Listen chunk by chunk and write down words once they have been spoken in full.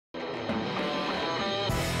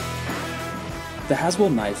The Haswell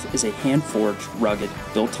knife is a hand-forged, rugged,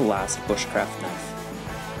 built-to-last bushcraft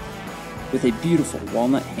knife. With a beautiful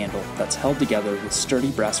walnut handle that's held together with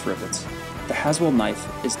sturdy brass rivets, the Haswell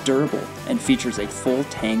knife is durable and features a full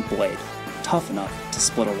tang blade, tough enough to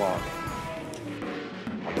split a log.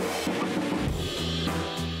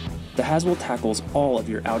 The Haswell tackles all of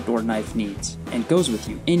your outdoor knife needs and goes with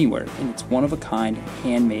you anywhere in its one-of-a-kind,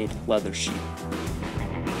 handmade leather sheath.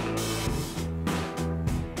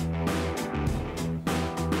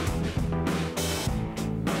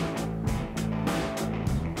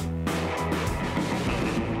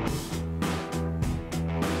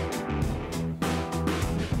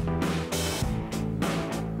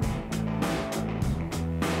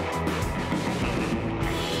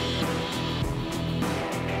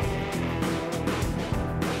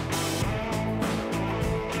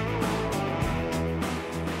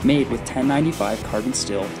 Made with 1095 carbon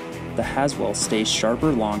steel, the Haswell stays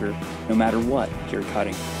sharper longer no matter what you're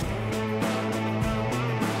cutting.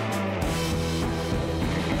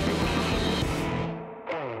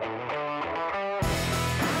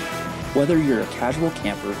 Whether you're a casual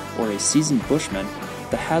camper or a seasoned bushman,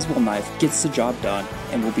 the Haswell knife gets the job done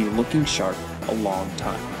and will be looking sharp a long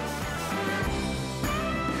time.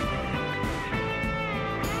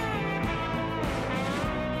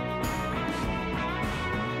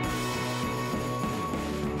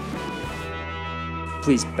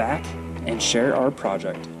 Please back and share our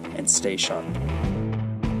project and stay sharp.